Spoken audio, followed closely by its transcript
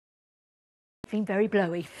been very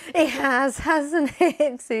blowy. It has, hasn't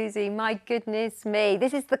it, Susie? My goodness me.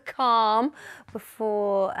 This is the calm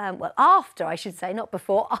before, well, after, I should say, not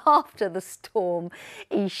before, after the storm,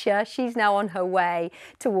 Isha. She's now on her way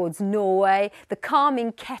towards Norway, the calm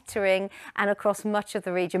in Kettering and across much of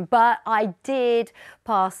the region. But I did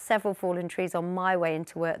pass several fallen trees on my way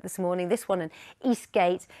into work this morning. This one in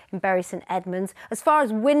Eastgate in Bury St Edmunds. As far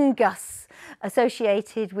as wind gusts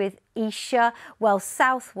associated with Isha, well,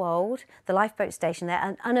 Southwold, the lifeboat station there,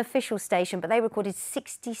 an unofficial station, but they recorded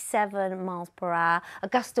 67 miles per hour, a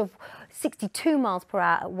gust of 62 miles per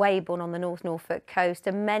hour at Weybourne on the North Norfolk coast,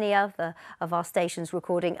 and many other of our stations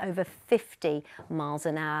recording over 50 miles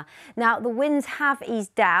an hour. Now, the winds have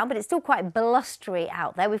eased down, but it's still quite blustery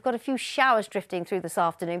out there. We've got a few showers drifting through this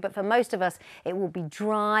afternoon, but for most of us, it will be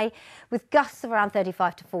dry with gusts of around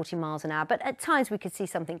 35 to 40 miles an hour, but at times we could see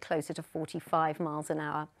something closer to 45 miles an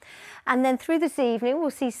hour. And then through this evening,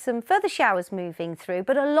 we'll see some further showers moving through,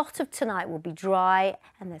 but a lot of tonight will be dry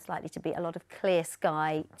and there's likely to be a lot of clear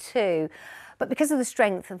sky too. But because of the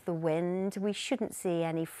strength of the wind, we shouldn't see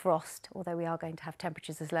any frost, although we are going to have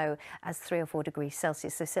temperatures as low as 3 or 4 degrees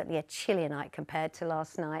Celsius, so certainly a chillier night compared to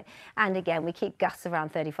last night. And again, we keep gusts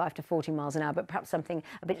around 35 to 40 miles an hour, but perhaps something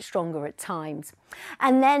a bit stronger at times.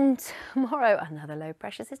 And then tomorrow, another low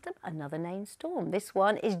pressure system, another named storm. This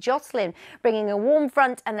one is Jocelyn, bringing a warm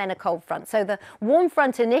front and then a cold front. So the warm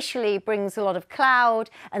front initially brings a lot of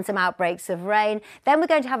cloud and some outbreaks of rain. Then we're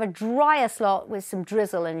going to have a drier slot with some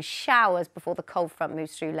drizzle and showers before the cold front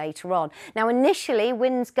moves through later on. Now, initially,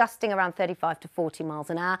 winds gusting around 35 to 40 miles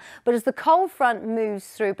an hour, but as the cold front moves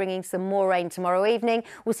through, bringing some more rain tomorrow evening,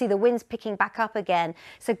 we'll see the winds picking back up again.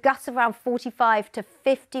 So gusts around 45 to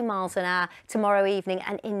 50 miles an hour tomorrow evening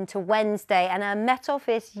and into Wednesday. And a Met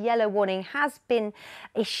Office yellow warning has been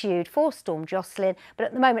issued for Storm Jocelyn, but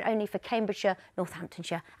at the moment only for Cambridgeshire,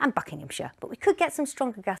 Northamptonshire and Buckinghamshire. But we could get some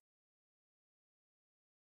stronger gusts